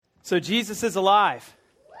So Jesus is alive.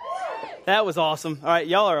 That was awesome. All right,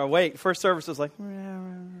 y'all are awake. First service was like,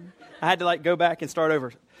 I had to go back and start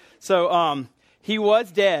over. So he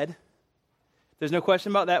was dead. There's no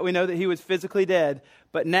question about that. We know that he was physically dead.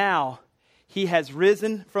 But now he has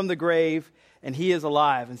risen from the grave and he is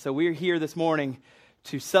alive. And so we're here this morning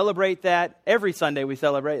to celebrate that. Every Sunday we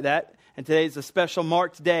celebrate that. And today is a special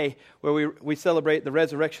marked day where we celebrate the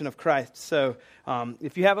resurrection of Christ. So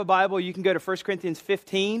if you have a Bible, you can go to 1 Corinthians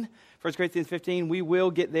 15. 1 Corinthians 15, we will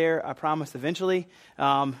get there, I promise, eventually.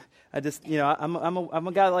 I'm a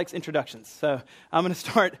guy that likes introductions. So I'm going to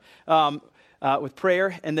start with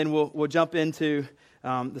prayer, and then we'll jump into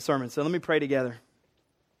the sermon. So let me pray together.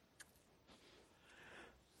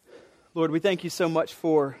 Lord, we thank you so much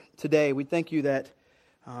for today. We thank you that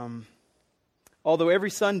although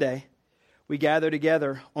every Sunday we gather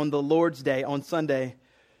together on the Lord's Day, on Sunday,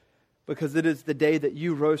 because it is the day that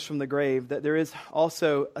you rose from the grave, that there is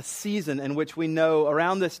also a season in which we know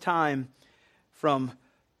around this time, from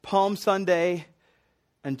Palm Sunday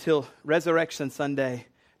until Resurrection Sunday,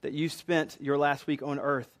 that you spent your last week on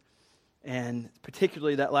earth, and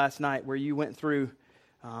particularly that last night where you went through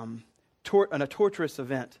a torturous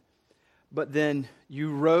event, but then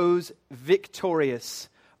you rose victorious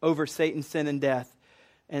over Satan, sin, and death.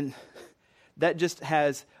 And that just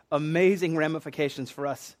has amazing ramifications for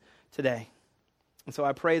us today. And so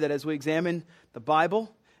I pray that as we examine the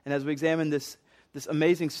Bible and as we examine this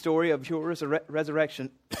amazing story of your resurrection,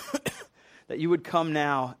 that you would come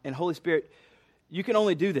now. And Holy Spirit, you can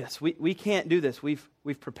only do this. We can't do this. We've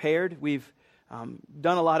prepared. We've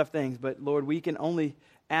done a lot of things. But Lord, we can only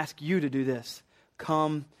ask you to do this.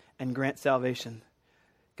 Come and grant salvation.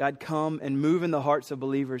 God, come and move in the hearts of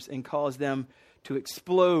believers and cause them to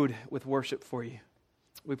explode with worship for you.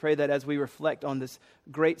 We pray that as we reflect on this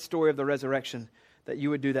great story of the resurrection, that you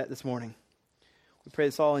would do that this morning. We pray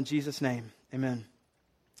this all in Jesus' name. Amen.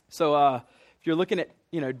 So if you're looking at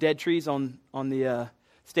dead trees on the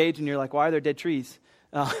stage and you're like, why are there dead trees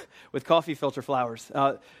with coffee filter flowers?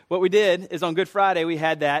 What we did is on Good Friday we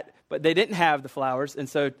had that, but they didn't have the flowers. And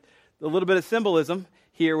so a little bit of symbolism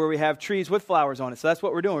here where we have trees with flowers on it. So that's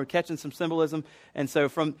what we're doing. We're catching some symbolism. And so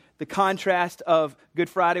from the contrast of Good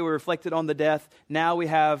Friday, we reflected on the death. Now we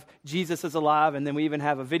have Jesus is alive. And then we even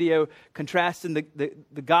have a video contrasting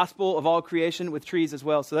the gospel of all creation with trees as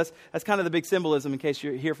well. So that's kind of the big symbolism in case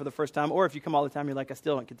you're here for the first time. Or if you come all the time, you're like, I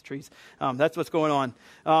still don't get the trees. That's what's going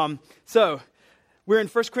on. So we're in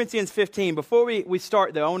 1 Corinthians 15. Before we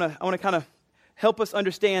start, though, I want to kind of help us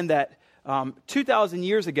understand that 2,000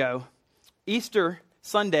 years ago, Easter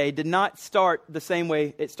Sunday did not start the same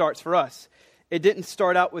way it starts for us. It didn't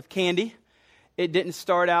start out with candy. It didn't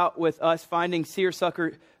start out with us finding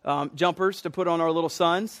seersucker jumpers to put on our little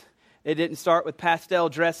sons. It didn't start with pastel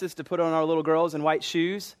dresses to put on our little girls and white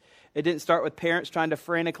shoes. It didn't start with parents trying to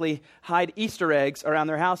frantically hide Easter eggs around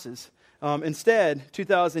their houses. Instead,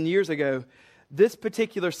 2,000 years ago, this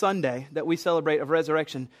particular Sunday that we celebrate of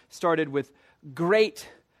resurrection started with great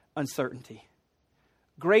uncertainty.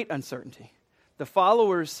 Great uncertainty. The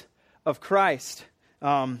followers of Christ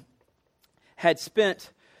had spent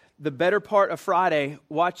the better part of Friday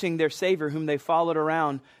watching their Savior, whom they followed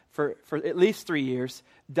around for at least 3 years,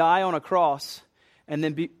 die on a cross and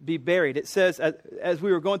then be buried. It says, as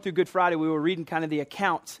we were going through Good Friday, we were reading kind of the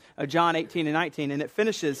accounts of John 18 and 19, and it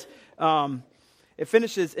finishes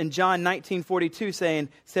in John 19:42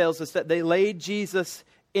 tells us that they laid Jesus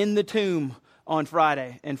in the tomb on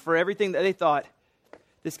Friday, and for everything that they thought,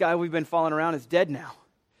 this guy we've been following around is dead now.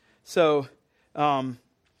 So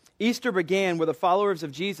Easter began where the followers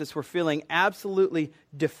of Jesus were feeling absolutely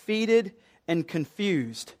defeated and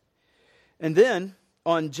confused. And then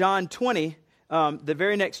on John 20, the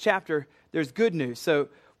very next chapter, there's good news. So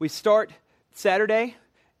we start Saturday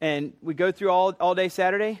and we go through all day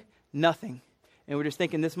Saturday, nothing. And we're just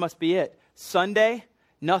thinking this must be it. Sunday,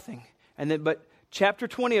 nothing. But chapter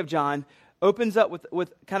 20 of John opens up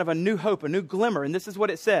with kind of a new hope, a new glimmer. And this is what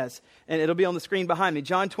it says. And it'll be on the screen behind me.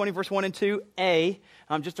 John 20, verse 1 and 2,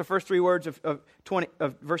 just the first three words of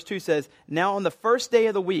verse 2 says, now on the first day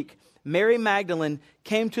of the week, Mary Magdalene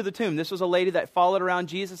came to the tomb. This was a lady that followed around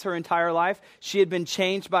Jesus her entire life. She had been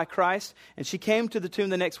changed by Christ, and she came to the tomb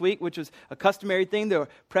the next week, which was a customary thing. There were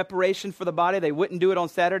preparation for the body. They wouldn't do it on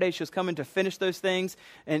Saturday. She was coming to finish those things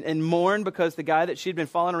and mourn because the guy that she'd been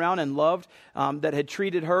following around and loved, that had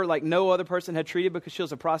treated her like no other person had treated because she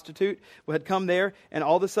was a prostitute, had come there. And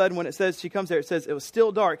all of a sudden, when it says she comes there, it says it was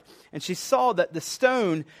still dark, and she saw that the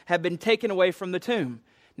stone had been taken away from the tomb.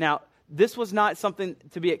 Now, this was not something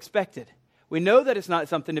to be expected. We know that it's not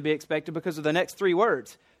something to be expected because of the next three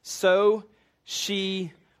words. So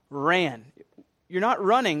she ran. not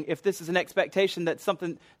running if this is an expectation that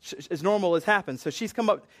something as normal has happened. So she's come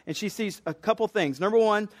up and she sees a couple things. Number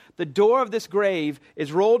one, the door of this grave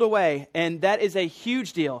is rolled away, and that is a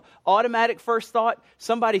huge deal. Automatic first thought,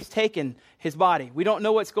 somebody's taken his body. We don't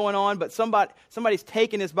know what's going on, but somebody's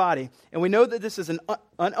taken his body. And we know that this is an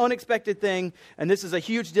unexpected thing, and this is a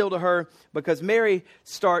huge deal to her because Mary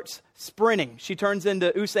starts sprinting. She turns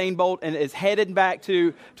into Usain Bolt and is headed back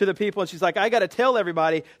to the people, and she's like, I got to tell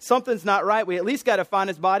everybody, something's not right. We at least got to find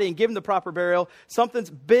his body and give him the proper burial. Something's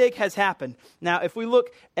big has happened. Now, if we look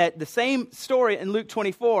at the same story in Luke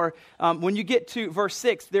 24, when you get to verse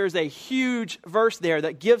 6, there's a huge verse there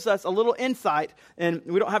that gives us a little insight, and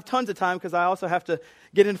we don't have tons of time because I also have to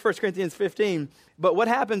get into 1 Corinthians 15. But what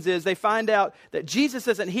happens is they find out that Jesus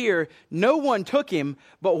isn't here. No one took him.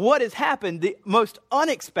 But what has happened, the most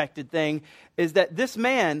unexpected thing, is that this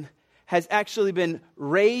man has actually been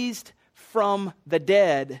raised from the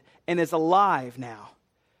dead and is alive now.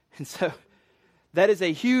 And so that is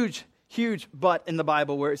a huge, huge but in the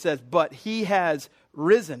Bible where it says, but he has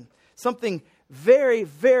risen. Something very,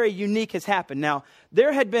 very unique has happened. Now,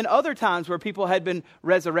 there had been other times where people had been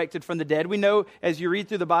resurrected from the dead. We know as you read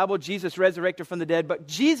through the Bible, Jesus resurrected from the dead, but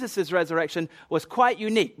Jesus' resurrection was quite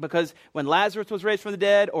unique because when Lazarus was raised from the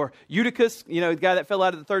dead, or Eutychus, the guy that fell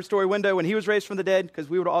out of the third-story window, when he was raised from the dead, because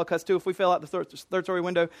we would all cuss too if we fell out the third-story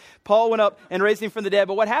window, Paul went up and raised him from the dead.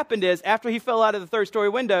 But what happened is, after he fell out of the third-story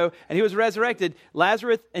window and he was resurrected,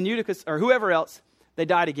 Lazarus and Eutychus, or whoever else, they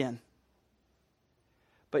died again.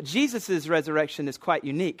 But Jesus' resurrection is quite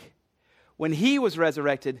unique. When he was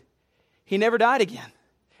resurrected, he never died again.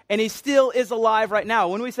 And he still is alive right now.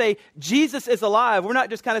 When we say Jesus is alive, we're not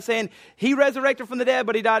just kind of saying he resurrected from the dead,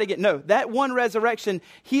 but he died again. No, that one resurrection,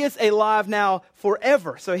 he is alive now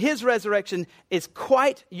forever. So his resurrection is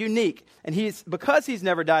quite unique. And because he's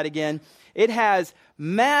never died again, it has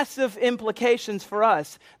massive implications for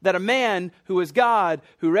us that a man who is God,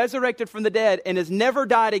 who resurrected from the dead and has never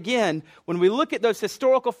died again, when we look at those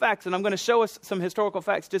historical facts, and I'm going to show us some historical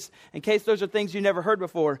facts just in case those are things you never heard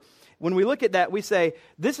before. When we look at that, we say,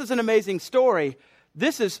 this is an amazing story.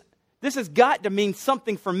 This has got to mean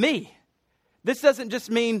something for me. This doesn't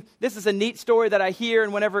just mean this is a neat story that I hear,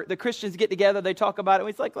 and whenever the Christians get together, they talk about it. And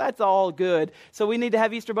it's like, that's all good. So we need to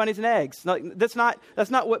have Easter bunnies and eggs. That's not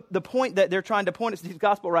what the point that they're trying to point us. These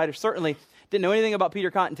gospel writers certainly didn't know anything about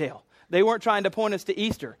Peter Cottontail. They weren't trying to point us to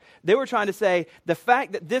Easter. They were trying to say the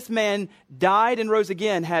fact that this man died and rose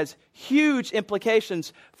again has huge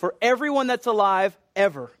implications for everyone that's alive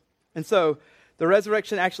ever. And so the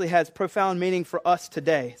resurrection actually has profound meaning for us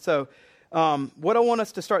today. So what I want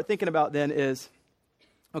us to start thinking about then is,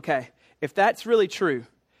 okay, if that's really true,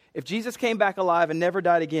 if Jesus came back alive and never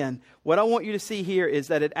died again, what I want you to see here is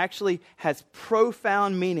that it actually has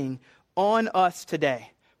profound meaning on us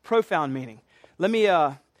today. Profound meaning. Let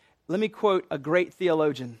me quote a great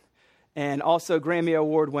theologian and also Grammy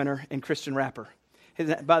Award winner and Christian rapper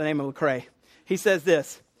by the name of Lecrae. He says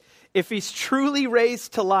this: if he's truly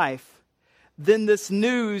raised to life, then this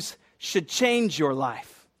news should change your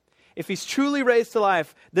life. If he's truly raised to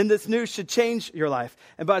life, then this news should change your life.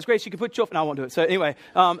 And by his grace, you can put your... No, I won't do it. So anyway,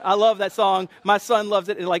 I love that song. My son loves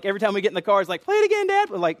it. And like every time we get in the car, he's like, play it again, Dad.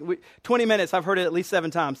 Like 20 minutes, I've heard it at least 7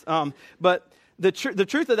 times. But the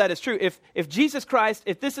truth of that is true. If Jesus Christ,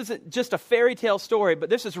 if this isn't just a fairy tale story, but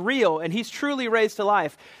this is real and he's truly raised to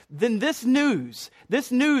life, then this news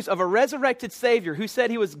of a resurrected Savior who said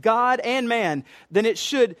he was God and man, then it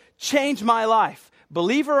should change my life.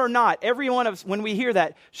 Believer or not, every one of us, when we hear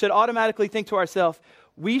that, should automatically think to ourselves,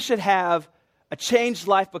 we should have a changed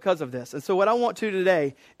life because of this. And so what I want to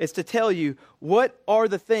today is to tell you what are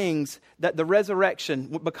the things that the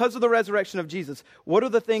resurrection, because of the resurrection of Jesus, what are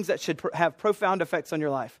the things that should have profound effects on your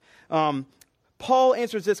life? Paul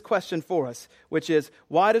answers this question for us, which is,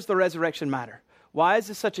 why does the resurrection matter? Why is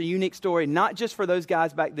this such a unique story, not just for those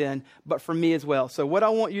guys back then, but for me as well? So what I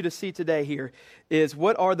want you to see today here is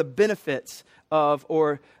what are the benefits of,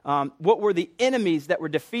 or what were the enemies that were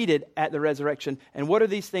defeated at the resurrection, and what are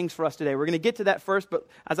these things for us today? We're going to get to that first, but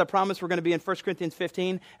as I promised, we're going to be in 1 Corinthians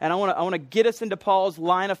 15, and I want to get us into Paul's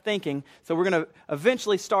line of thinking, so we're going to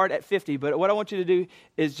eventually start at 50, but what I want you to do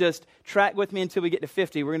is just track with me until we get to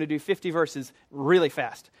 50. We're going to do 50 verses really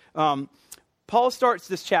fast. Paul starts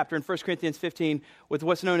this chapter in 1 Corinthians 15 with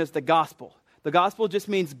what's known as the gospel. The gospel just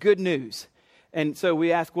means good news. And so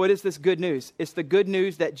we ask, what is this good news? It's the good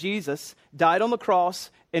news that Jesus died on the cross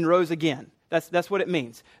and rose again. That's what it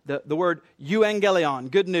means. The word euangelion,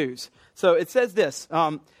 good news. So it says this,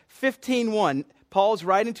 15:1, Paul's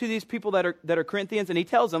writing to these people that are Corinthians, and he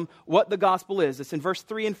tells them what the gospel is. It's in verse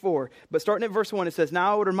 3 and 4. But starting at verse 1, it says,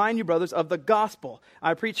 "Now I would remind you, brothers, of the gospel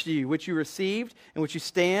I preached to you, which you received, and which you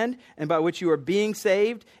stand, and by which you are being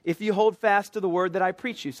saved, if you hold fast to the word that I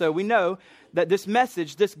preach you." So we know that this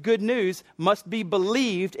message, this good news, must be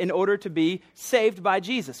believed in order to be saved by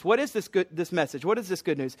Jesus. What is this message? What is this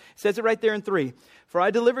good news? It says it right there in 3. "For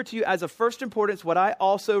I delivered to you as of first importance what I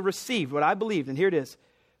also received," what I believed. And here it is.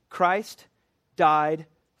 "Christ died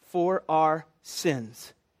for our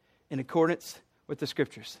sins in accordance with the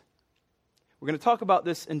Scriptures." We're going to talk about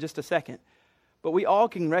this in just a second, but we all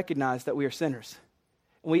can recognize that we are sinners.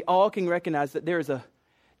 And we all can recognize that there is a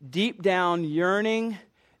deep down yearning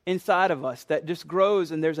inside of us that just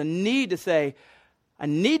grows, and there's a need to say, I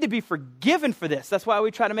need to be forgiven for this. That's why we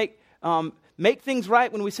try to make things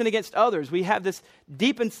right when we sin against others. We have this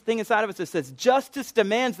deep thing inside of us that says, justice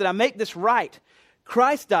demands that I make this right.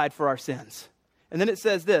 Christ died for our sins. And then it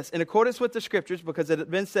says this, in accordance with the Scriptures, because it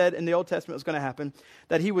had been said in the Old Testament it was going to happen,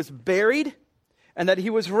 that he was buried and that he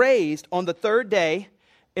was raised on the third day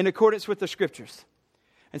in accordance with the Scriptures.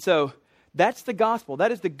 And so that's the gospel.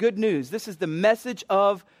 That is the good news. This is the message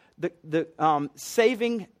of the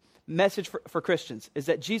saving message for Christians, is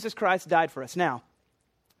that Jesus Christ died for us. Now,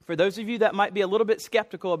 for those of you that might be a little bit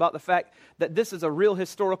skeptical about the fact that this is a real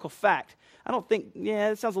historical fact, I don't think,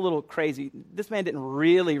 it sounds a little crazy. This man didn't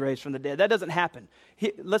really raise from the dead. That doesn't happen.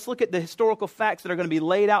 Let's look at the historical facts that are going to be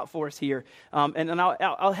laid out for us here. And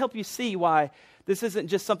I'll help you see why this isn't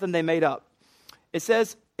just something they made up. It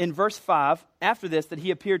says in verse 5, after this, that he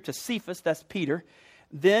appeared to Cephas, that's Peter,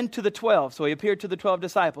 then to the 12. So he appeared to the 12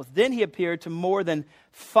 disciples. Then he appeared to more than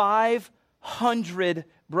 500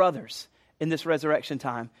 brothers in this resurrection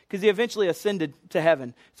time, because he eventually ascended to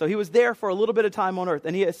heaven. So he was there for a little bit of time on earth,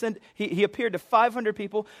 and he appeared to 500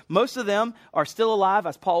 people. Most of them are still alive.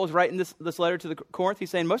 As Paul was writing this letter to the Corinth, he's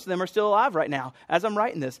saying most of them are still alive right now as I'm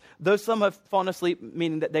writing this, though some have fallen asleep,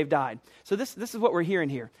 meaning that they've died. So this is what we're hearing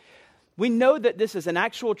here. We know that this is an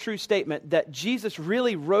actual true statement that Jesus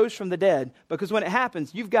really rose from the dead, because when it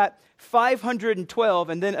happens, you've got 512,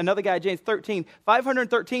 and then another guy, James 13,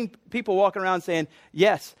 513 people walking around saying,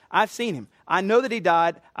 yes, I've seen him. I know that he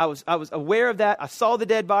died. I was aware of that. I saw the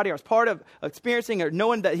dead body. I was part of experiencing or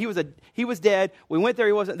knowing that he was dead. We went there,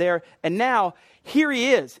 he wasn't there. And now, here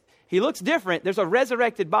he is. He looks different. There's a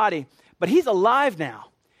resurrected body, but he's alive now.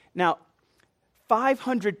 Now,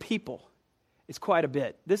 500 people is quite a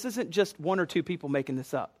bit. This isn't just one or two people making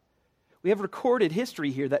this up. We have recorded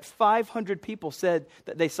history here that 500 people said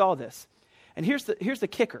that they saw this. And here's the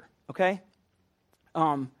kicker, okay?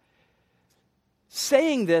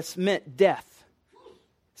 Saying this meant death.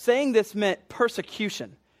 Saying this meant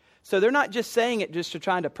persecution. So they're not just saying it just to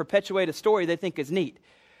try to perpetuate a story they think is neat.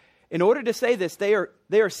 In order to say this, they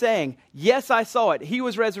are saying, yes, I saw it. He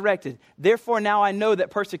was resurrected. Therefore, now I know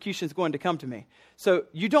that persecution is going to come to me. So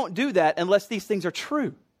you don't do that unless these things are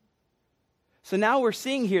true. So now we're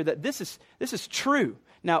seeing here that this is true.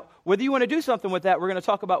 Now, whether you want to do something with that, we're going to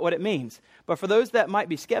talk about what it means. But for those that might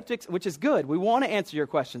be skeptics, which is good, we want to answer your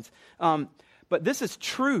questions. But this is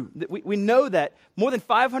true. We know that more than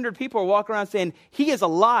 500 people are walking around saying, he is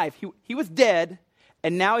alive. He was dead,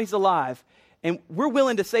 and now he's alive. And we're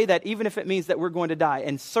willing to say that even if it means that we're going to die.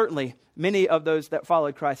 And certainly, many of those that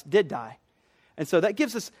followed Christ did die. And so that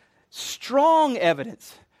gives us strong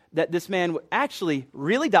evidence that this man actually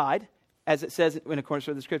really died, as it says in accordance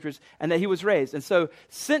with the Scriptures, and that he was raised. And so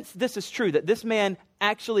since this is true, that this man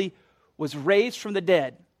actually was raised from the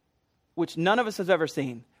dead, which none of us has ever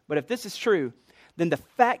seen, but if this is true, then the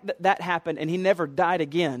fact that that happened and he never died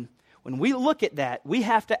again, when we look at that, we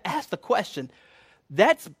have to ask the question,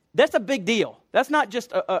 that's a big deal. That's not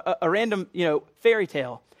just a random, fairy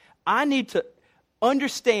tale. I need to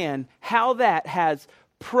understand how that has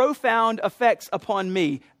profound effects upon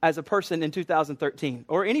me as a person in 2013,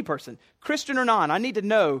 or any person, Christian or non. I need to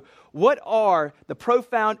know what are the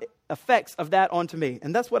profound effects of that onto me.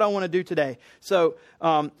 And that's what I want to do today. So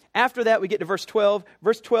after that, we get to verse 12.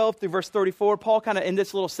 Verse 12 through verse 34, Paul kind of in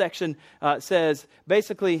this little section says,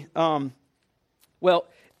 basically,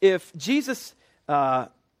 if Jesus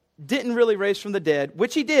didn't really raise from the dead,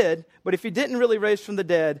 which he did, but if he didn't really raise from the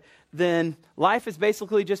dead, then life is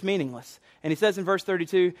basically just meaningless. And he says in verse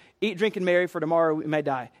 32, eat, drink, and marry, for tomorrow we may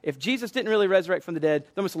die. If Jesus didn't really resurrect from the dead,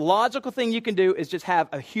 the most logical thing you can do is just have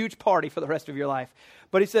a huge party for the rest of your life.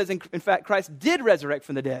 But he says, in fact, Christ did resurrect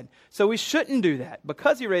from the dead. So we shouldn't do that.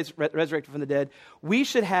 Because he resurrected from the dead, we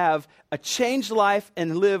should have a changed life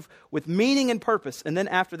and live with meaning and purpose. And then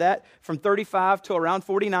after that, from 35 to around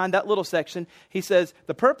 49, that little section, he says,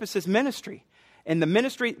 the purpose is ministry. And the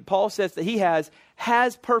ministry, Paul says that he has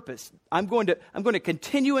purpose. I'm going to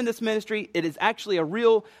continue in this ministry. It is actually a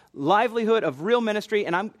real livelihood of real ministry,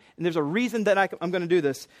 and there's a reason that I'm going to do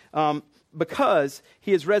this. Because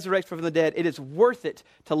he is resurrected from the dead, it is worth it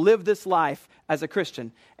to live this life as a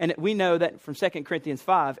Christian. And we know that from 2 Corinthians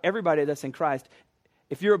 5, everybody that's in Christ,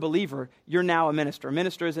 if you're a believer, you're now a minister. A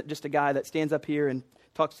minister isn't just a guy that stands up here and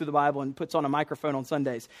talks through the Bible and puts on a microphone on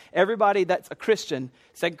Sundays. Everybody that's a Christian,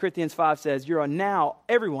 2 Corinthians 5 says, you are now,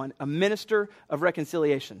 everyone, a minister of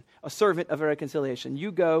reconciliation, a servant of reconciliation.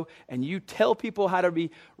 You go and you tell people how to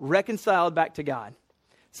be reconciled back to God.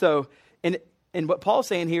 So, and what Paul's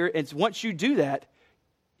saying here is once you do that,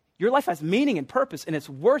 your life has meaning and purpose, and it's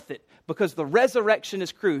worth it because the resurrection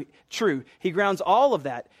is true. He grounds all of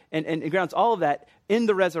that, and grounds all of that in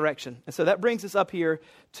the resurrection. And so that brings us up here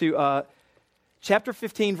to chapter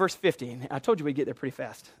 15, verse 15. I told you we'd get there pretty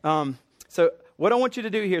fast. So what I want you to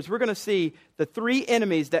do here is we're going to see the three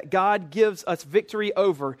enemies that God gives us victory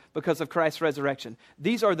over because of Christ's resurrection.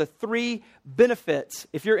 These are the three benefits,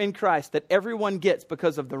 if you're in Christ, that everyone gets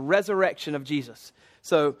because of the resurrection of Jesus.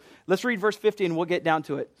 So let's read verse 50 and we'll get down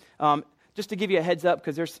to it. Just to give you a heads up,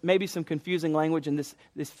 because there's maybe some confusing language in this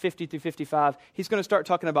 50 through 55. He's going to start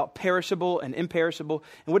talking about perishable and imperishable.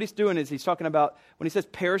 And what he's doing is he's talking about, when he says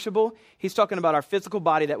perishable, he's talking about our physical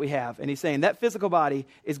body that we have. And he's saying that physical body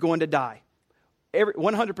is going to die.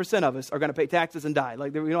 100% of us are going to pay taxes and die.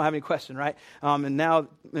 Like, we don't have any question, right? And now,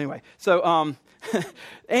 anyway. So,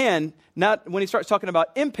 and not when he starts talking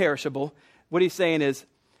about imperishable, what he's saying is,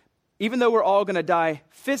 even though we're all going to die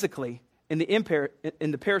physically in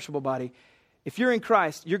the perishable body, if you're in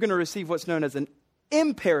Christ, you're going to receive what's known as an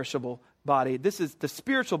imperishable body. This is the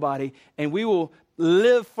spiritual body, and we will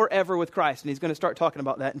live forever with Christ. And he's going to start talking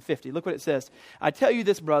about that in 50. Look what it says. I tell you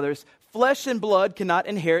this, brothers, flesh and blood cannot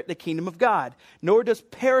inherit the kingdom of God, nor does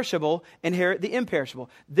perishable inherit the imperishable.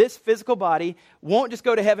 This physical body won't just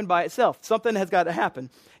go to heaven by itself. Something has got to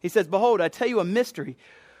happen. He says, behold, I tell you a mystery.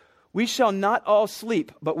 We shall not all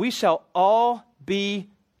sleep, but we shall all be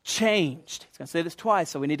changed. He's going to say this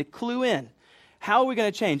twice, so we need to clue in. How are we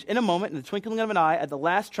going to change? In a moment, in the twinkling of an eye, at the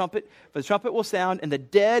last trumpet, for the trumpet will sound, and the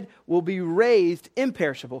dead will be raised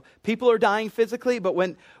imperishable. People are dying physically, but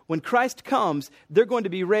when Christ comes, they're going to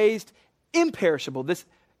be raised imperishable. This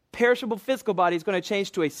perishable physical body is going to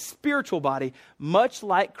change to a spiritual body, much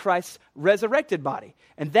like Christ's resurrected body.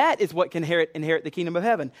 And that is what can inherit the kingdom of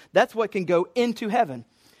heaven. That's what can go into heaven.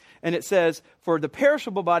 And it says, for the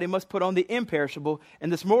perishable body must put on the imperishable,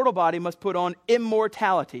 and this mortal body must put on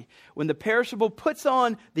immortality. When the perishable puts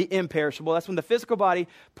on the imperishable, that's when the physical body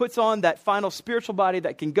puts on that final spiritual body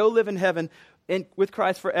that can go live in heaven with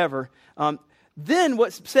Christ forever. Then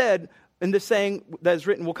what's said in this saying that is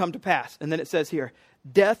written will come to pass. And then it says here,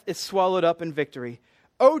 death is swallowed up in victory.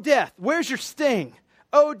 O death, where's your sting?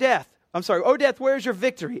 O death, where's your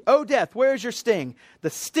victory? O death, where's your sting? The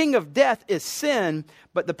sting of death is sin,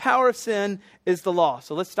 but the power of sin is the law.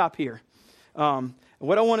 So let's stop here.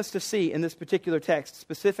 What I want us to see in this particular text,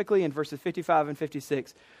 specifically in verses 55 and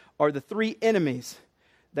 56, are the three enemies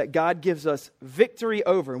that God gives us victory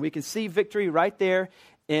over. And we can see victory right there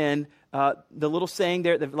in the little saying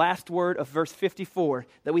there, the last word of verse 54,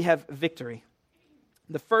 that we have victory.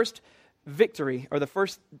 The first victory, or the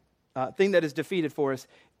first thing that is defeated for us,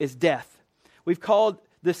 is death. We've called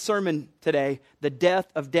this sermon today the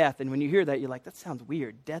death of death. And when you hear that, you're like, that sounds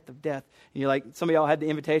weird, death of death. And you're like, some of y'all had the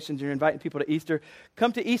invitations, you're inviting people to Easter.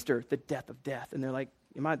 Come to Easter, the death of death. And they're like,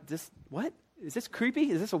 what? Is this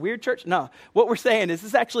creepy? Is this a weird church? No. What we're saying is this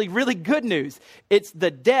is actually really good news. It's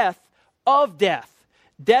the death of death.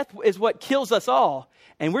 Death is what kills us all.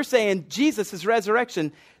 And we're saying Jesus'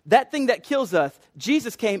 resurrection, that thing that kills us,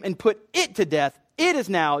 Jesus came and put it to death. It is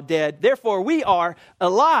now dead. Therefore, we are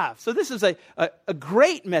alive. So this is a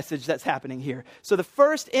great message that's happening here. So the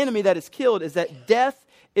first enemy that is killed is that death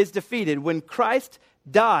is defeated. When Christ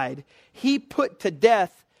died, he put to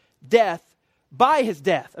death by his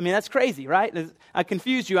death. I mean, that's crazy, right? I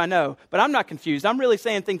confused you, I know, but I'm not confused. I'm really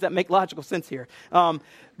saying things that make logical sense here.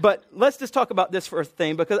 But let's just talk about this first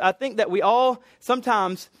thing, because I think that we all,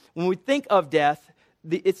 sometimes when we think of death,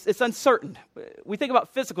 it's uncertain. We think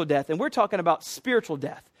about physical death, and we're talking about spiritual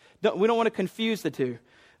death. We don't want to confuse the two.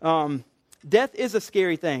 Death is a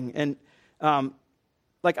scary thing, and I'm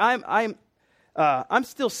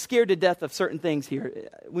still scared to death of certain things here.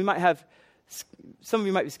 Some of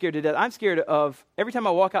you might be scared to death. I'm scared of, every time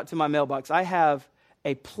I walk out to my mailbox, I have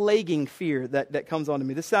a plaguing fear that comes onto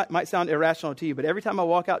me. This might sound irrational to you, but every time I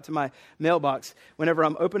walk out to my mailbox, whenever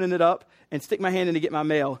I'm opening it up and stick my hand in to get my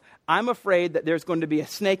mail, I'm afraid that there's going to be a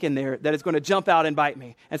snake in there that is going to jump out and bite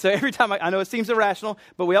me. And so every time, I know it seems irrational,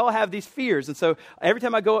 but we all have these fears. And so every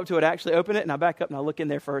time I go up to it, I actually open it and I back up and I look in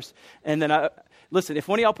there first. And then listen, if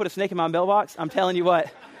one of y'all put a snake in my mailbox, I'm telling you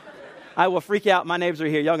what, I will freak out. My neighbors are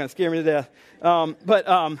here. Y'all going to scare me to death.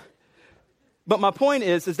 But my point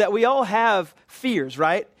is that we all have fears,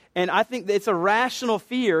 right? And I think that it's a rational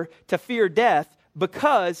fear to fear death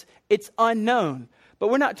because it's unknown. But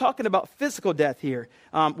we're not talking about physical death here.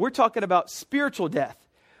 We're talking about spiritual death.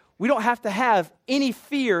 We don't have to have any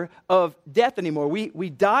fear of death anymore. We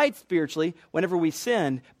died spiritually whenever we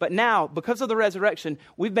sinned, but now, because of the resurrection,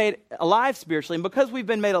 we've made alive spiritually. And because we've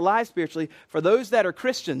been made alive spiritually, for those that are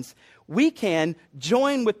Christians, we can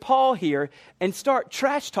join with Paul here and start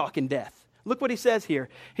trash talking death. Look what he says here.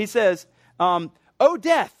 He says, "O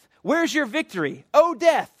death, where's your victory? O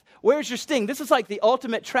death, where's your sting?" This is like the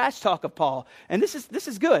ultimate trash talk of Paul. And this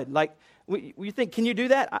is good. Like, you think, can you do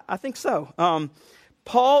that? I think so.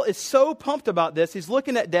 Paul is so pumped about this. He's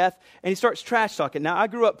looking at death, and he starts trash talking. Now, I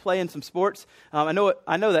grew up playing some sports. I know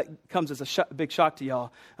that comes as a big shock to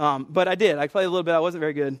y'all. But I did. I played a little bit. I wasn't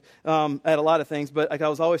very good at a lot of things, but I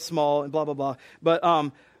was always small and blah, blah, blah. But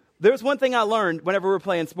there was one thing I learned whenever we were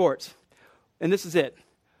playing sports. And this is it.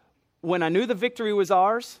 When I knew the victory was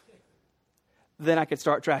ours, then I could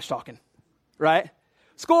start trash talking, right?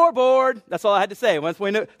 Scoreboard. That's all I had to say. Once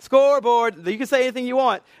we knew, scoreboard. You can say anything you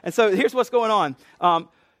want. And so here's what's going on.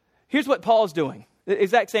 Here's what Paul's doing. The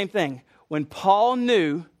exact same thing. When Paul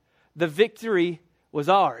knew the victory was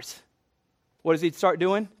ours, what does he start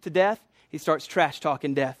doing to death? He starts trash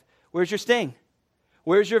talking death. Where's your sting?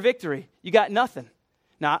 Where's your victory? You got nothing.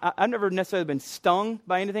 Now, I've never necessarily been stung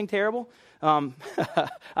by anything terrible.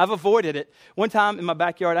 I've avoided it. One time in my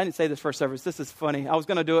backyard, I didn't say this first service. This is funny. I was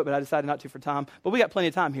going to do it, but I decided not to for time. But we got plenty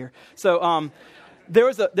of time here. So there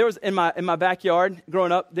was in my backyard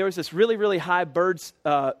growing up, there was this really, really high bird's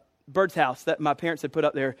house that my parents had put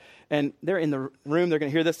up there, and they're in the room. They're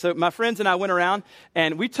going to hear this. So my friends and I went around,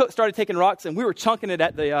 and we started taking rocks, and we were chunking it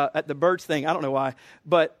at the birds thing. I don't know why,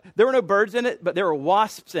 but there were no birds in it, but there were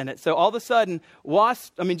wasps in it. So all of a sudden,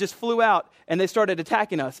 wasps, just flew out, and they started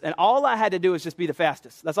attacking us. And all I had to do was just be the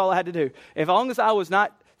fastest. That's all I had to do. As long as I was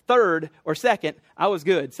not third or second, I was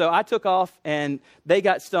good. So I took off, and they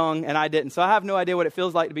got stung, and I didn't. So I have no idea what it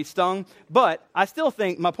feels like to be stung. But I still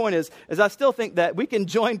think, my point is I still think that we can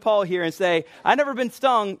join Paul here and say, I've never been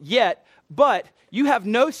stung yet, but you have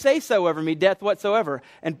no say-so over me, death whatsoever.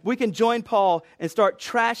 And we can join Paul and start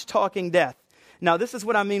trash-talking death. Now, this is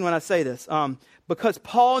what I mean when I say this. Because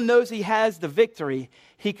Paul knows he has the victory,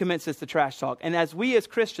 he commences to trash talk. And as we as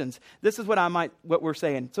Christians, this is what we're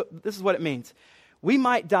saying. So this is what it means. We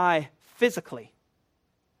might die physically,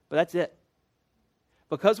 but that's it.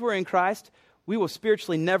 Because we're in Christ, we will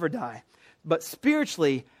spiritually never die. But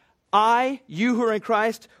spiritually, you who are in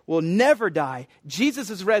Christ, will never die.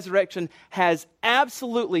 Jesus' resurrection has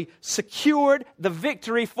absolutely secured the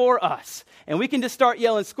victory for us. And we can just start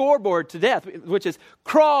yelling scoreboard to death, which is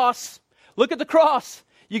cross. Look at the cross.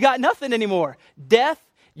 You got nothing anymore. Death,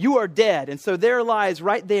 you are dead. And so there lies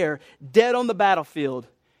right there, dead on the battlefield,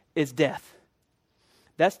 is death.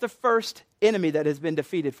 That's the first enemy that has been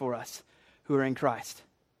defeated for us who are in Christ.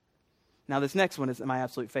 Now, this next one is my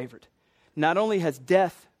absolute favorite. Not only has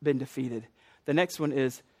death been defeated, the next one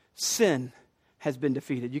is sin has been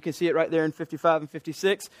defeated. You can see it right there in 55 and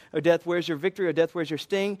 56. O death, where's your victory? O death, where's your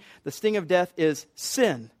sting? The sting of death is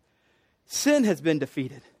sin. Sin has been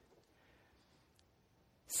defeated.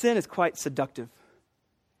 Sin is quite seductive.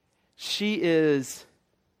 She is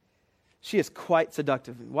quite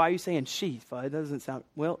seductive. Why are you saying she? It doesn't sound,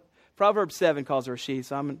 well, Proverbs 7 calls her a she,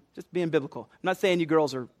 so I'm just being biblical. I'm not saying you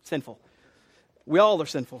girls are sinful. We all are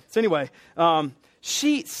sinful. So anyway,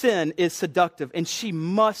 sin is seductive, and she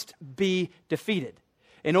must be defeated.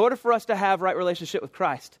 In order for us to have right relationship with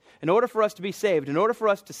Christ, in order for us to be saved, in order for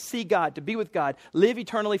us to see God, to be with God, live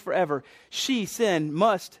eternally forever, sin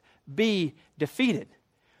must be defeated.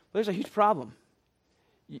 But there's a huge problem.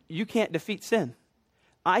 You can't defeat sin.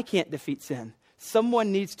 I can't defeat sin.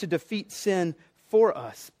 Someone needs to defeat sin for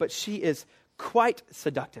us, but she is quite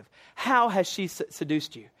seductive. How has she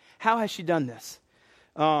seduced you? How has she done this?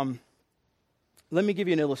 Let me give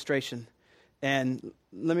you an illustration, and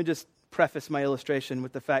let me just preface my illustration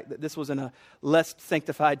with the fact that this was in a less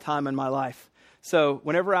sanctified time in my life. So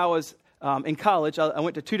whenever I was in college, I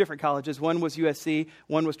went to two different colleges. One was USC,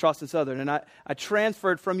 one was Charleston Southern. And I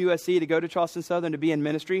transferred from USC to go to Charleston Southern to be in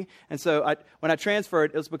ministry. And so when I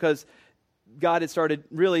transferred, it was because God had started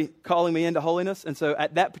really calling me into holiness. And so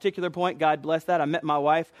at that particular point, God blessed that. I met my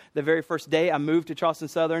wife the very first day. I moved to Charleston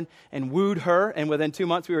Southern and wooed her. And within 2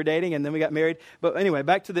 months we were dating, and then we got married. But anyway,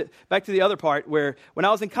 back to the other part, where when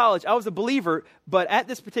I was in college, I was a believer, but at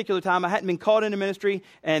this particular time, I hadn't been called into ministry,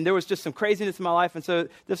 and there was just some craziness in my life. And so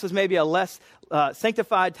this was maybe a less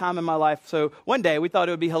sanctified time in my life. So one day we thought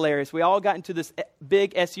it would be hilarious. We all got into this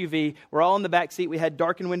big SUV. We're all in the back seat. We had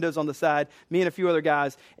darkened windows on the side, me and a few other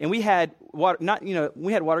guys, and we had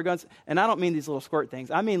we had water guns, and I don't mean these little squirt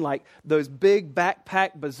things. I mean like those big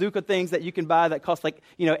backpack bazooka things that you can buy that cost like,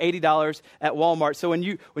 $80 at Walmart. So when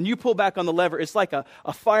you pull back on the lever, it's like a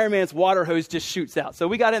fireman's water hose just shoots out. So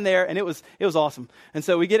we got in there, and it was awesome. And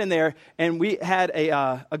so we get in there, and we had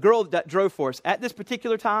a girl that drove for us. At this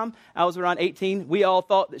particular time, I was around 18. We all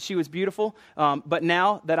thought that she was beautiful, but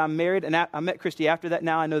now that I'm married, and I met Christy after that,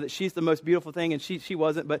 now I know that she's the most beautiful thing, and she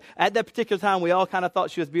wasn't. But at that particular time, we all kind of thought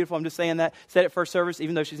she was beautiful. I'm just saying that. Said it first service,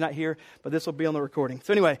 even though she's not here, but this will be on the recording.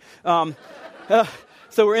 So anyway,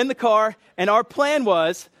 so we're in the car, and our plan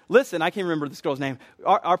was, listen, I can't remember this girl's name.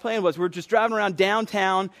 Our plan was, we're just driving around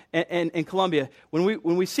downtown in Columbia. When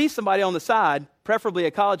we see somebody on the side, preferably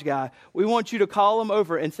a college guy, we want you to call them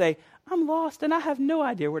over and say, I'm lost and I have no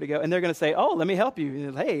idea where to go. And they're going to say, oh, let me help you.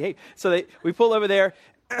 And hey. So we pull over there,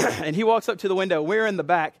 and he walks up to the window. We're in the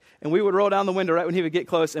back, and we would roll down the window right when he would get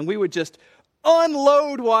close, and we would just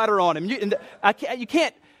unload water on him.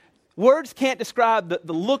 Words can't describe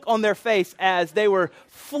the look on their face as they were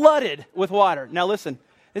flooded with water. Now listen,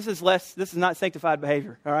 this is not sanctified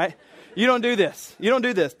behavior, all right? You don't do this.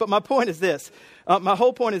 But my point is this. My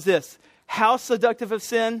whole point is this. How seductive of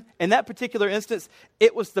sin? In that particular instance,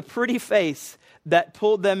 it was the pretty face that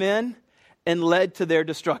pulled them in and led to their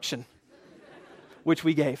destruction, which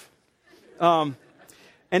we gave. And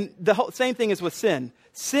the whole same thing is with sin.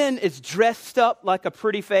 Sin is dressed up like a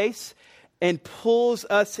pretty face and pulls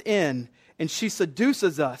us in, and she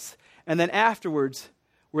seduces us, and then afterwards,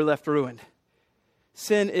 we're left ruined.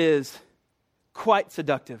 Sin is quite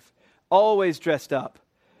seductive, always dressed up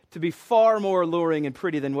to be far more alluring and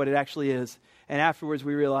pretty than what it actually is. And afterwards,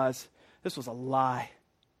 we realize this was a lie.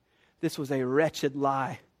 This was a wretched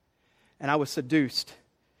lie, and I was seduced.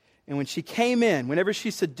 And when she came in, whenever she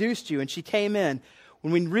seduced you and she came in,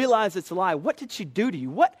 when we realize it's a lie, what did she do to you?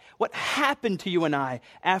 What happened to you and I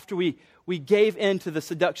after we gave in to the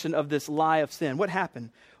seduction of this lie of sin? What happened?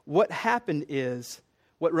 What happened is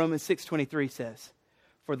what Romans 6:23 says.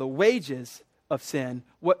 For the wages of sin,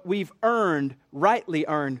 what we've earned, rightly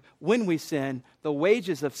earned when we sin, the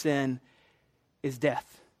wages of sin is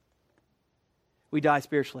death. We die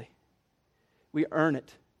spiritually. We earn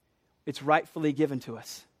it. It's rightfully given to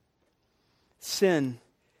us. Sin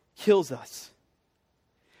kills us.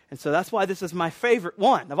 And so that's why this is my favorite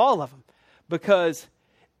one of all of them, because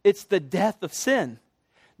it's the death of sin.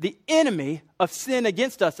 The enemy of sin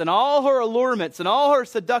against us and all her allurements and all her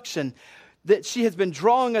seduction that she has been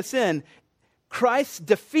drawing us in, Christ's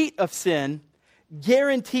defeat of sin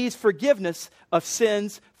guarantees forgiveness of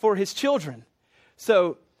sins for his children.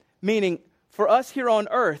 So, meaning for us here on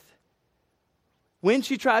earth, when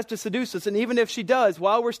she tries to seduce us, and even if she does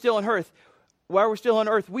while we're still on earth,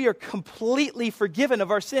 we are completely forgiven of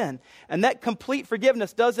our sin. And that complete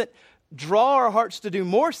forgiveness doesn't draw our hearts to do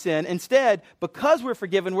more sin. Instead, because we're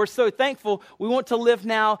forgiven, we're so thankful, we want to live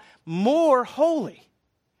now more holy.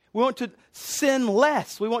 We want to sin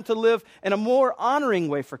less. We want to live in a more honoring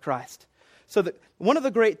way for Christ. So one of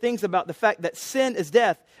the great things about the fact that sin is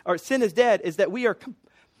dead, is that we are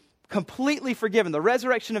completely forgiven. The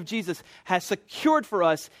resurrection of Jesus has secured for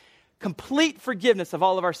us complete forgiveness of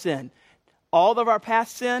all of our sin. All of our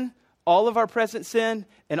past sin, all of our present sin,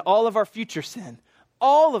 and all of our future sin.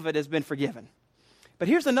 All of it has been forgiven. But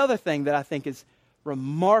here's another thing that I think is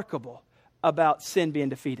remarkable about sin being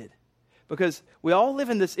defeated. Because we all live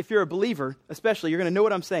in this, if you're a believer, especially, you're going to know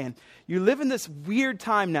what I'm saying. You live in this weird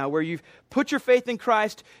time now where you've put your faith in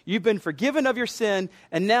Christ, you've been forgiven of your sin,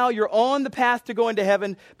 and now you're on the path to going to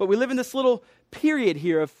heaven. But we live in this little period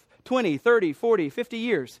here of 20, 30, 40, 50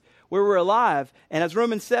 years where we're alive. And as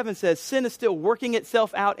Romans 7 says, sin is still working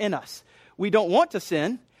itself out in us. We don't want to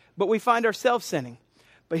sin, but we find ourselves sinning.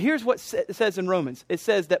 But here's what it says in Romans. It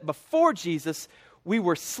says that before Jesus, we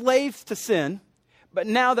were slaves to sin, but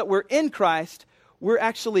now that we're in Christ, we're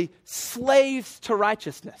actually slaves to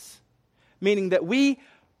righteousness. Meaning that we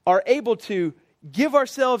are able to give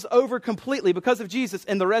ourselves over completely because of Jesus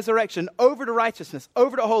and the resurrection over to righteousness,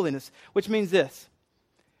 over to holiness, which means this.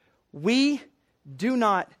 We do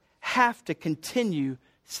not have to continue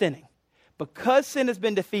sinning. Because sin has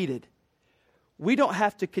been defeated, we don't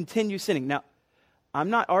have to continue sinning. Now, I'm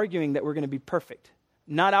not arguing that we're going to be perfect.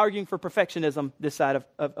 not arguing for perfectionism this side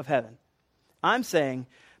of heaven. I'm saying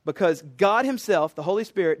because God himself, the Holy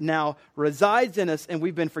Spirit, now resides in us and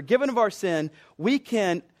we've been forgiven of our sin, we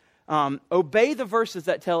can obey the verses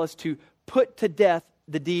that tell us to put to death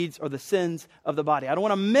the deeds or the sins of the body. I don't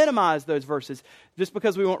want to minimize those verses just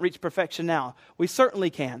because we won't reach perfection now. We certainly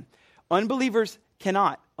can. Unbelievers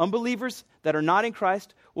cannot. Unbelievers that are not in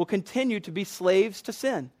Christ will continue to be slaves to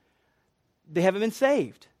sin. They haven't been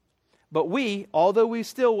saved. But we, although we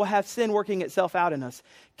still will have sin working itself out in us,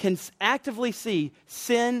 can actively see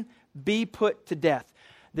sin be put to death.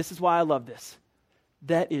 This is why I love this.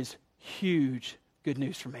 That is huge good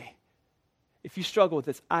news for me. If you struggle with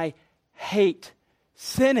this, I hate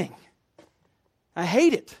sinning. I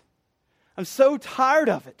hate it. I'm so tired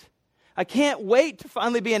of it. I can't wait to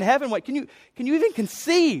finally be in heaven. What can you even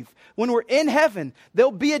conceive? When we're in heaven,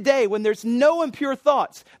 there'll be a day when there's no impure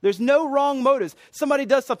thoughts. There's no wrong motives. Somebody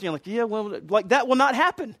does something, you're like, yeah, well, like that will not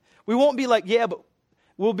happen. We won't be like, yeah, but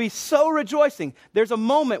we'll be so rejoicing. There's a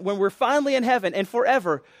moment when we're finally in heaven and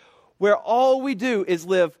forever where all we do is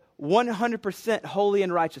live 100% holy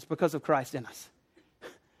and righteous because of Christ in us.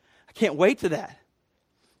 I can't wait to that.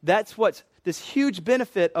 That's what's this huge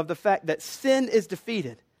benefit of the fact that sin is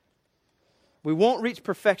defeated. We won't reach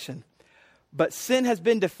perfection, but sin has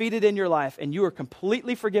been defeated in your life and you are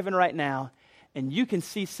completely forgiven right now and you can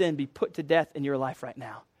see sin be put to death in your life right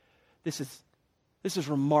now. This is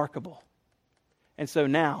remarkable. And so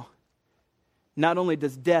now, not only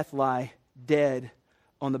does death lie dead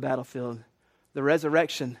on the battlefield, the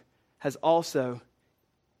resurrection has also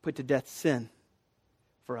put to death sin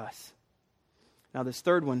for us. Now this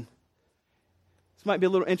third one, this might be a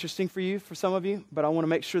little interesting for you, for some of you, but I want to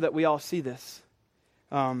make sure that we all see this.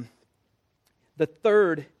 The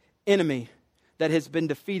third enemy that has been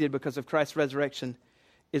defeated because of Christ's resurrection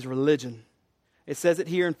is religion. It says it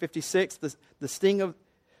here in 56, the sting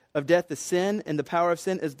of death is sin, and the power of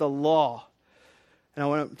sin is the law. And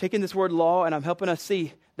I'm taking this word law, and I'm helping us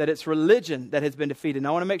see that it's religion that has been defeated. And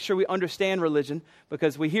I want to make sure we understand religion,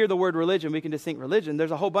 because we hear the word religion, we can just think religion. There's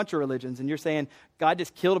a whole bunch of religions, and you're saying God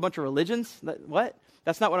just killed a bunch of religions? What?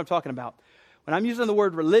 That's not what I'm talking about. When I'm using the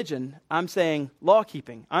word religion, I'm saying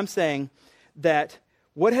law-keeping. I'm saying that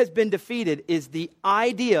what has been defeated is the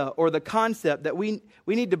idea or the concept that we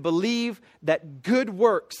need to believe that good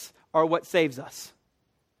works are what saves us.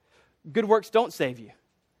 Good works don't save you.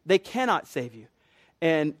 They cannot save you.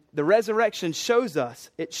 And the resurrection shows us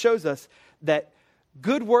that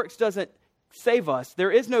good works doesn't save us.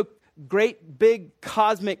 There is no great big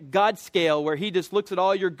cosmic God scale where he just looks at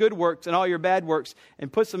all your good works and all your bad works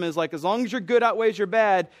and puts them as like, as long as your good outweighs your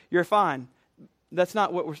bad, you're fine. That's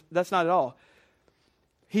not at all.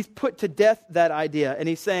 He's put to death that idea, and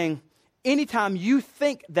he's saying, anytime you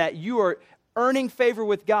think that you are earning favor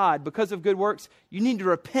with God because of good works, you need to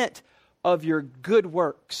repent of your good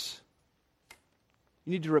works.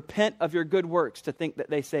 You need to repent of your good works to think that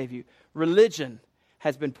they save you. Religion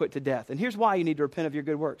has been put to death. And here's why you need to repent of your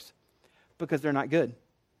good works. Because they're not good.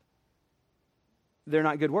 They're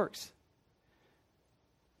not good works.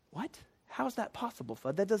 What? How is that possible,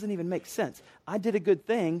 Fudd? That doesn't even make sense. I did a good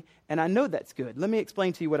thing, and I know that's good. Let me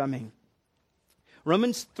explain to you what I mean.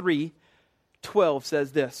 Romans 3:12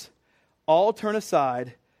 says this, all turn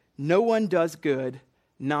aside, no one does good,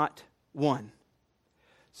 not one.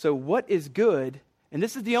 So what is good? And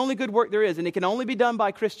this is the only good work there is, and it can only be done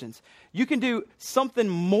by Christians. You can do something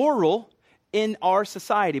moral in our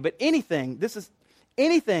society, but anything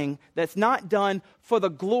that's not done for the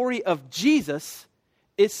glory of Jesus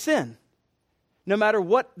is sin. No matter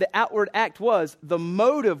what the outward act was, the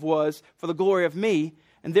motive was for the glory of me,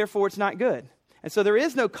 and therefore it's not good. And so there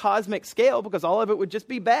is no cosmic scale because all of it would just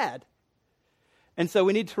be bad. And so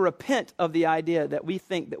we need to repent of the idea that we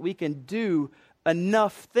think that we can do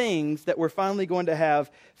enough things that we're finally going to have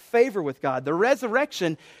favor with God. The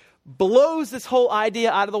resurrection blows this whole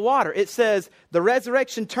idea out of the water. It says the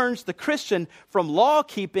resurrection turns the Christian from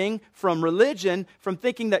law-keeping, from religion, from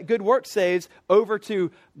thinking that good work saves, over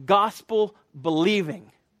to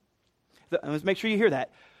gospel-believing. Let's make sure you hear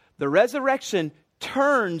that. The resurrection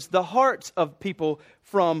turns the hearts of people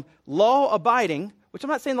from law-abiding, which I'm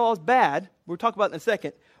not saying the law is bad, we'll talk about it in a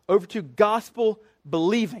second, over to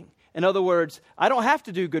gospel-believing. In other words, I don't have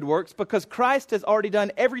to do good works because Christ has already done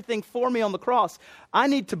everything for me on the cross. I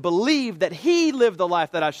need to believe that he lived the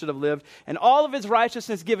life that I should have lived, and all of his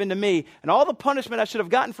righteousness given to me, and all the punishment I should have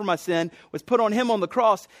gotten for my sin was put on him on the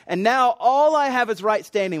cross, and now all I have is right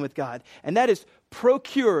standing with God. And that is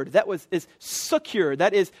procured, is secured,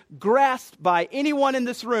 that is grasped by anyone in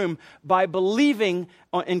this room by believing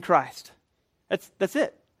in Christ. That's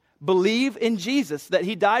it. believe in Jesus, that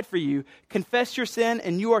he died for you, confess your sin,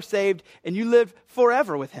 and you are saved, and you live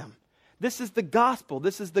forever with him. This is the gospel.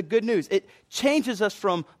 This is the good news. It changes us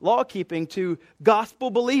from law-keeping to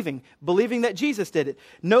gospel believing, believing that Jesus did it.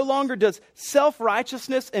 No longer does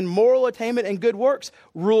self-righteousness and moral attainment and good works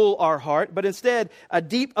rule our heart, but instead a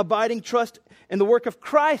deep, abiding trust in the work of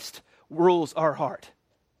Christ rules our heart.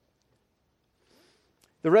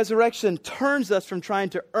 The resurrection turns us from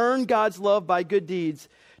trying to earn God's love by good deeds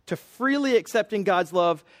to freely accepting God's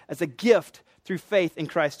love as a gift through faith in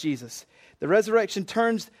Christ Jesus. The resurrection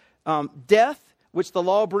turns death, which the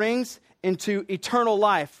law brings, into eternal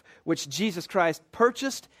life, which Jesus Christ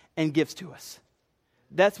purchased and gives to us.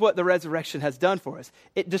 That's what the resurrection has done for us.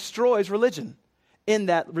 It destroys religion, in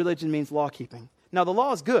that religion means law-keeping. Now, the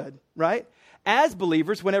law is good, right? As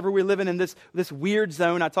believers, whenever we're living in this weird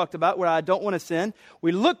zone I talked about where I don't want to sin,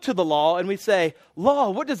 we look to the law and we say,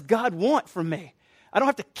 law, what does God want from me? I don't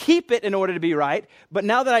have to keep it in order to be right, but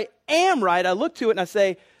now that I am right, I look to it and I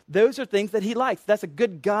say, those are things that he likes. That's a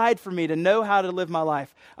good guide for me to know how to live my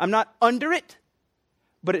life. I'm not under it,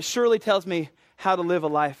 but it surely tells me how to live a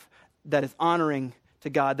life that is honoring to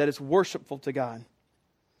God, that is worshipful to God.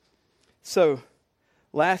 So,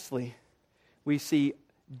 lastly, we see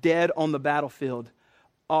dead on the battlefield,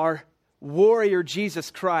 our warrior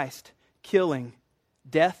Jesus Christ killing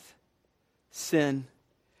death, sin,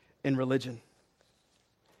 and religion.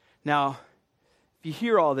 Now, if you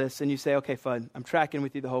hear all this and you say, okay, Fudd, I'm tracking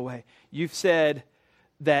with you the whole way. You've said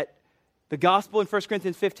that the gospel in 1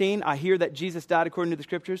 Corinthians 15, I hear that Jesus died according to the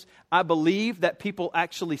scriptures. I believe that people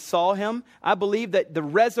actually saw him. I believe that the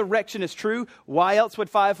resurrection is true. Why else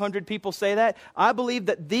would 500 people say that? I believe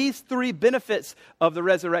that these three benefits of the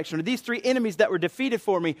resurrection, or these three enemies that were defeated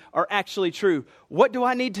for me, are actually true. What do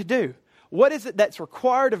I need to do? What is it that's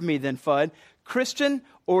required of me then, Fudd? Christian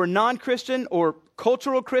or non-Christian or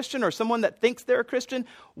cultural Christian or someone that thinks they're a Christian?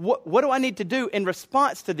 What do I need to do in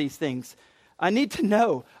response to these things? I need to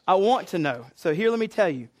know. I want to know. So here, let me tell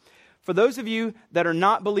you. For those of you that are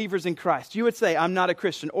not believers in Christ, you would say, I'm not a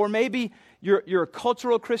Christian. Or maybe you're a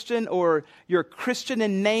cultural Christian, or you're a Christian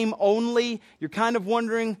in name only. You're kind of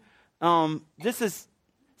wondering, this is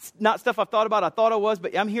not stuff I've thought about. I thought I was,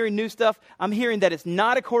 but I'm hearing new stuff. I'm hearing that it's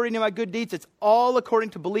not according to my good deeds. It's all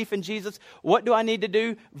according to belief in Jesus. What do I need to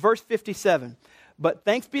do? Verse 57. But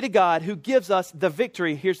thanks be to God who gives us the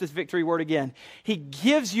victory. Here's this victory word again. He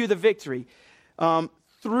gives you the victory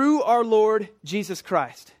through our Lord Jesus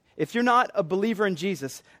Christ. If you're not a believer in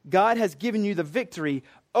Jesus, God has given you the victory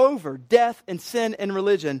over death and sin and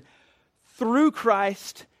religion through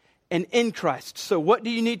Christ and in Christ. So what do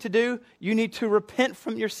you need to do? You need to repent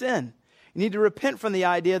from your sin. You need to repent from the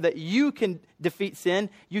idea that you can defeat sin.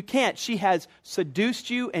 You can't. She has seduced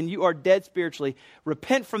you and you are dead spiritually.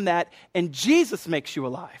 Repent from that and Jesus makes you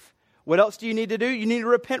alive. What else do you need to do? You need to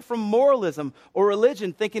repent from moralism or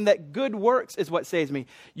religion, thinking that good works is what saves me.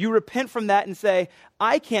 You repent from that and say,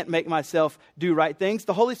 I can't make myself do right things.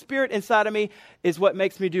 The Holy Spirit inside of me is what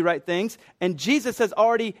makes me do right things. And Jesus has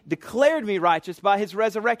already declared me righteous by his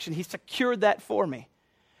resurrection. He secured that for me.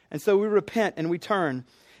 And so we repent and we turn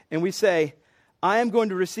and we say, I am going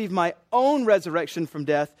to receive my own resurrection from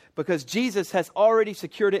death because Jesus has already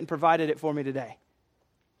secured it and provided it for me today.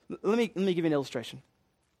 Let me give you an illustration.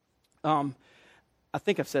 I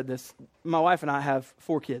think I've said this. My wife and I have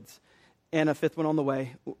 4 kids and a 5th one on the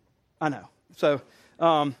way. I know. So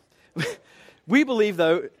we believe,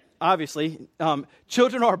 though, obviously,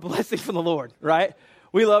 children are a blessing from the Lord, right?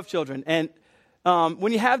 We love children. And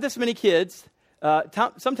when you have this many kids,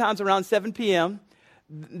 sometimes around 7 p.m.,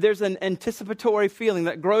 there's an anticipatory feeling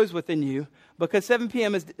that grows within you because 7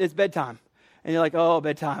 p.m. is bedtime. And you're like, oh,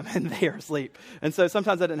 bedtime, and they are asleep. And so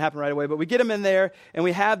sometimes that didn't happen right away, but we get them in there, and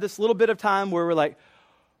we have this little bit of time where we're like,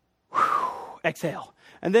 whew, exhale.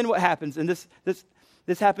 And then what happens, and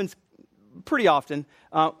this happens pretty often,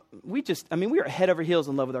 we are head over heels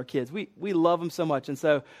in love with our kids. We love them so much, and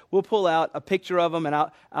so we'll pull out a picture of them, and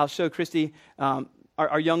I'll show Christy,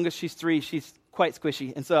 our youngest, she's 3, she's quite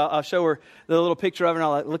squishy. And so I'll show her the little picture of her, and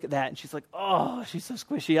I'll look at that, and she's like, oh, she's so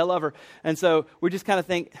squishy, I love her. And so we just kind of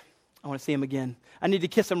think, I want to see him again. I need to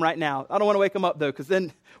kiss him right now. I don't want to wake him up, though, because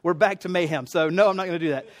then we're back to mayhem. So, no, I'm not going to do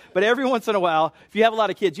that. But every once in a while, if you have a lot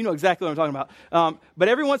of kids, you know exactly what I'm talking about. But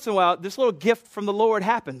every once in a while, this little gift from the Lord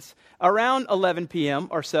happens. Around 11 p.m.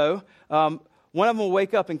 or so, one of them will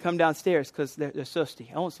wake up and come downstairs because they're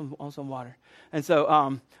thirsty. I want some water. And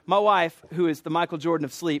so my wife, who is the Michael Jordan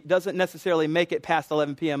of sleep, doesn't necessarily make it past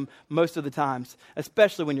 11 p.m. most of the times,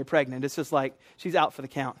 especially when you're pregnant. It's just like she's out for the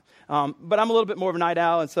count. But I'm a little bit more of a night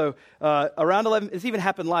owl, and so around 11, it's even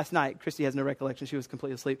happened last night. Christy has no recollection. She was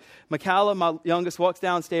completely asleep. Michaela, my youngest, walks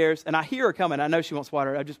downstairs, and I hear her coming. I know she wants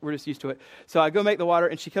water. We're just used to it. So I go make the water,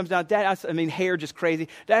 and she comes down. Dad, hair just crazy.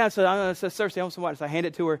 Dad, I'm so thirsty. I want some water. So I hand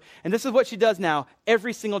it to her, and this is what she does now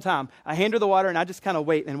every single time. I hand her the water, and I just kind of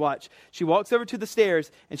wait and watch. She walks over to the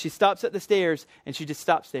stairs, and she stops at the stairs, and she just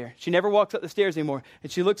stops there. She never walks up the stairs anymore. And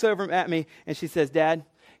she looks over at me, and she says, Dad,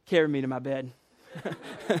 carry me to my bed.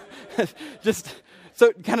 Just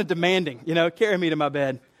so kind of demanding, carry me to my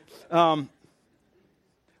bed. What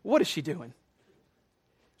is she doing?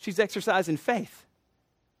 She's exercising faith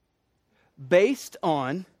based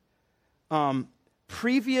on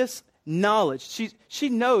previous knowledge. She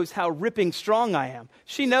knows how ripping strong I am.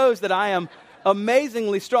 She knows that I am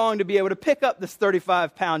amazingly strong to be able to pick up this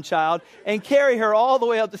 35-pound child and carry her all the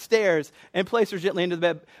way up the stairs and place her gently into the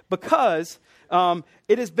bed because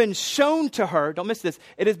it has been shown to her, don't miss this,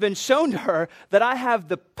 it has been shown to her that I have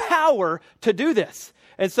the power to do this.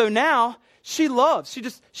 And so now she loves,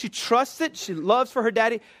 she trusts it, she loves for her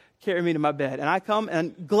daddy, carry me to my bed. And I come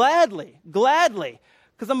and gladly,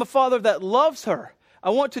 because I'm a father that loves her,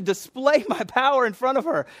 I want to display my power in front of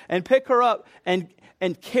her and pick her up and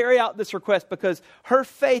carry out this request because her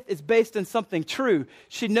faith is based on something true.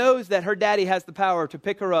 She knows that her daddy has the power to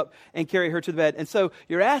pick her up and carry her to the bed. And so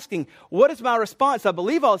you're asking, what is my response? I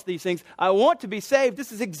believe all of these things. I want to be saved.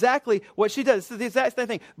 This is exactly what she does. This is the exact same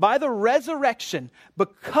thing. By the resurrection,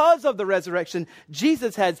 because of the resurrection,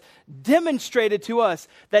 Jesus has demonstrated to us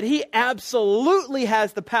that he absolutely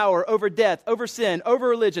has the power over death, over sin, over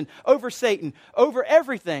religion, over Satan, over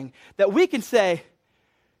everything, that we can say,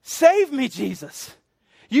 save me, Jesus.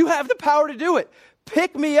 You have the power to do it.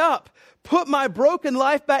 Pick me up. Put my broken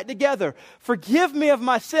life back together. Forgive me of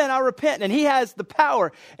my sin. I repent. And he has the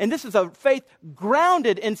power. And this is a faith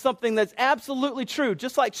grounded in something that's absolutely true,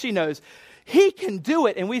 just like she knows. He can do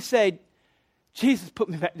it. And we say, Jesus, put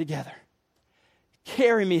me back together.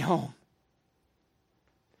 Carry me home.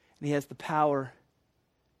 And he has the power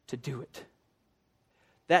to do it.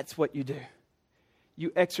 That's what you do.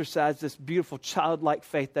 You exercise this beautiful childlike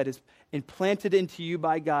faith that is implanted into you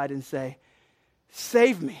by God and say,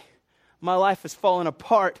 save me. My life has fallen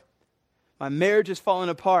apart. My marriage has fallen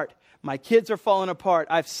apart. My kids are falling apart.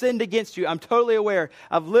 I've sinned against you. I'm totally aware.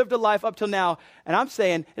 I've lived a life up till now. And I'm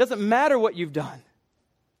saying, it doesn't matter what you've done.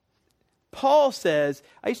 Paul says,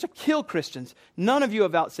 I used to kill Christians. None of you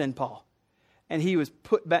have outsinned Paul. And he was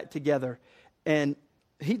put back together. And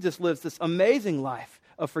he just lives this amazing life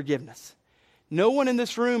of forgiveness. No one in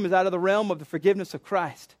this room is out of the realm of the forgiveness of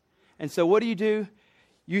Christ. And so what do?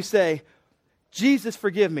 You say, Jesus,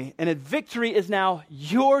 forgive me. And victory is now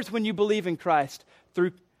yours when you believe in Christ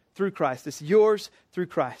through Christ. It's yours through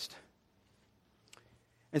Christ.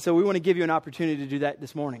 And so we want to give you an opportunity to do that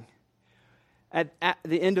this morning. At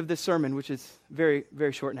the end of this sermon, which is very,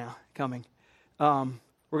 very short now, coming,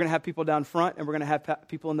 we're going to have people down front and we're going to have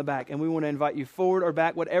people in the back. And we want to invite you forward or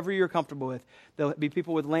back, whatever you're comfortable with. There'll be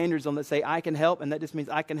people with lanyards on that say, I can help. And that just means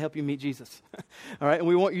I can help you meet Jesus. All right. And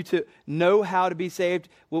we want you to know how to be saved.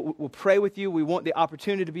 We'll pray with you. We want the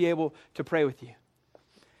opportunity to be able to pray with you.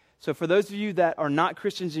 So for those of you that are not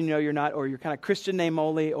Christians and you know you're not, or you're kind of Christian name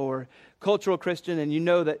only or cultural Christian and you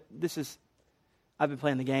know that I've been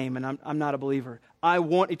playing the game and I'm not a believer. I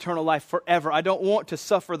want eternal life forever. I don't want to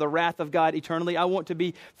suffer the wrath of God eternally. I want to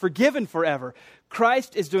be forgiven forever.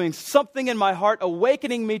 Christ is doing something in my heart,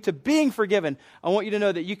 awakening me to being forgiven. I want you to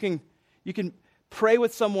know that you can pray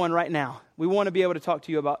with someone right now. We want to be able to talk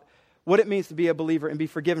to you about what it means to be a believer and be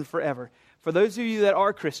forgiven forever. For those of you that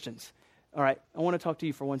are Christians, all right, I want to talk to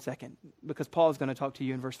you for 1 second because Paul is going to talk to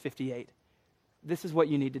you in verse 58. This is what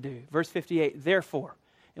you need to do. Verse 58, therefore.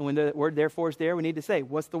 And when the word therefore is there, we need to say,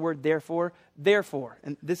 what's the word therefore? Therefore.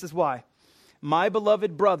 And this is why. My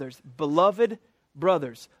beloved brothers,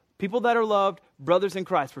 people that are loved, brothers in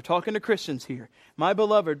Christ. We're talking to Christians here. My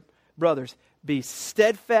beloved brothers, be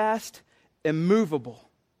steadfast, immovable.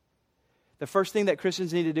 The first thing that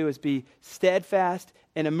Christians need to do is be steadfast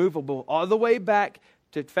and immovable, all the way back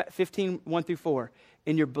to 15, 1 through 4,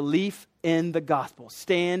 in your belief in the gospel.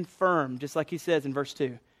 Stand firm, just like he says in verse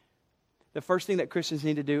 2. The first thing that Christians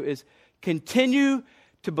need to do is continue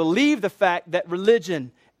to believe the fact that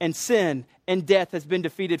religion and sin and death has been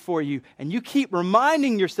defeated for you. And you keep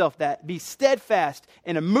reminding yourself that. Be steadfast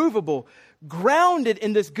and immovable, grounded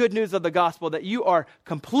in this good news of the gospel that you are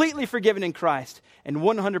completely forgiven in Christ and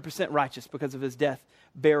 100% righteous because of his death,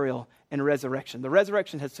 burial, and resurrection. The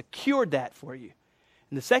resurrection has secured that for you.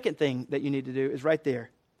 And the second thing that you need to do is right there.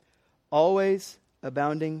 Always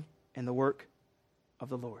abounding in the work of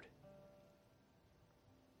the Lord.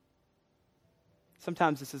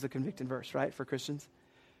 Sometimes this is a convicting verse, right, for Christians.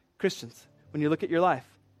 Christians, when you look at your life,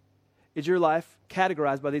 is your life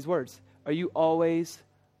categorized by these words? Are you always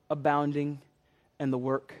abounding in the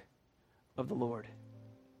work of the Lord?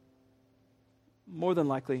 More than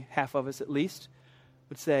likely, half of us at least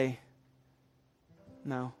would say,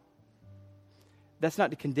 no. That's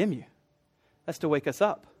not to condemn you. That's to wake us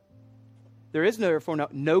up. There is therefore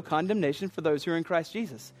no condemnation for those who are in Christ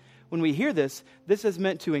Jesus. When we hear this, this is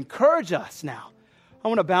meant to encourage us now. I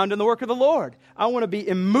want to abound in the work of the Lord. I want to be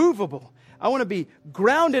immovable. I want to be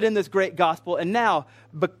grounded in this great gospel. And now,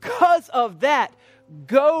 because of that,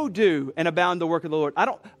 go do and abound the work of the Lord. I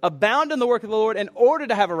don't abound in the work of the Lord in order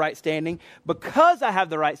to have a right standing, because I have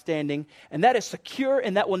the right standing, and that is secure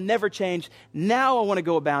and that will never change. Now I want to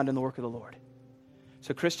go abound in the work of the Lord.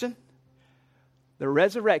 So Christian, the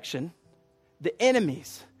resurrection, the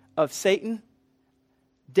enemies of Satan,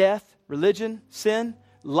 death, religion, sin,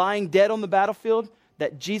 lying dead on the battlefield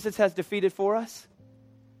that Jesus has defeated for us,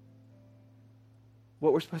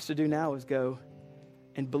 what we're supposed to do now is go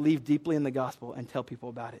and believe deeply in the gospel and tell people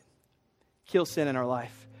about it. Kill sin in our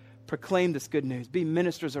life. Proclaim this good news. Be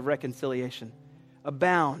ministers of reconciliation.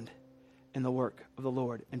 Abound in the work of the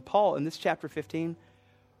Lord. And Paul, in this chapter 15,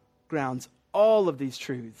 grounds all of these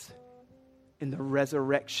truths in the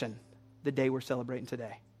resurrection, the day we're celebrating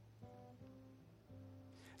today.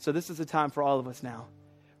 So this is a time for all of us now.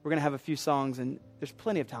 We're going to have a few songs, and there's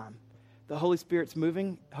plenty of time. The Holy Spirit's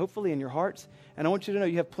moving, hopefully, in your hearts. And I want you to know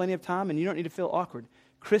you have plenty of time, and you don't need to feel awkward.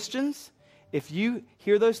 Christians, if you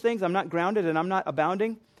hear those things, I'm not grounded and I'm not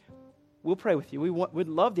abounding, we'll pray with you. We'd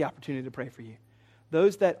love the opportunity to pray for you.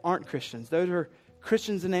 Those that aren't Christians, those are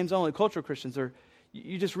Christians in names only, cultural Christians, or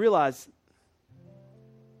you just realize,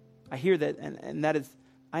 I hear that, and that is,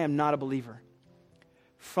 I am not a believer.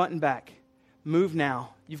 Front and back, move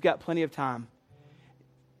now. You've got plenty of time.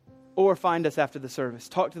 Or find us after the service.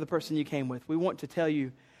 Talk to the person you came with. We want to tell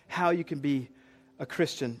you how you can be a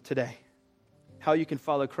Christian today, how you can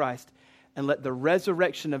follow Christ, and let the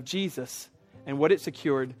resurrection of Jesus and what it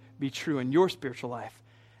secured be true in your spiritual life,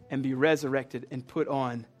 and be resurrected and put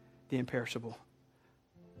on the imperishable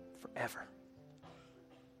forever.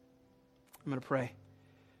 I'm going to pray,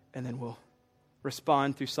 and then we'll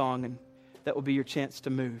respond through song, and that will be your chance to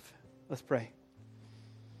move. Let's pray.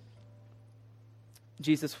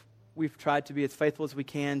 Jesus, we've tried to be as faithful as we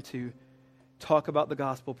can to talk about the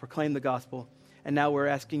gospel, proclaim the gospel, and now we're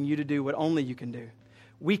asking you to do what only you can do.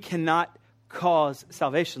 We cannot cause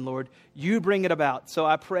salvation, Lord. You bring it about. So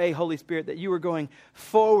I pray, Holy Spirit, that you are going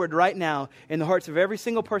forward right now in the hearts of every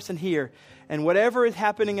single person here, and whatever is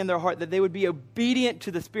happening in their heart, that they would be obedient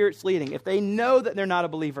to the Spirit's leading. If they know that they're not a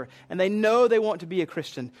believer and they know they want to be a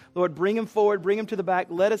Christian, Lord, bring them forward, bring them to the back.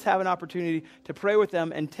 Let us have an opportunity to pray with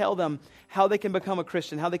them and tell them how they can become a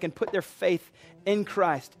Christian, how they can put their faith in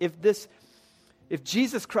Christ. If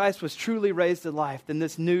Jesus Christ was truly raised to life, then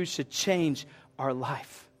this news should change our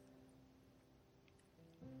life.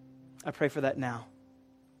 I pray for that now.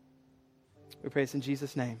 We pray this in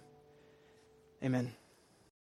Jesus' name. Amen.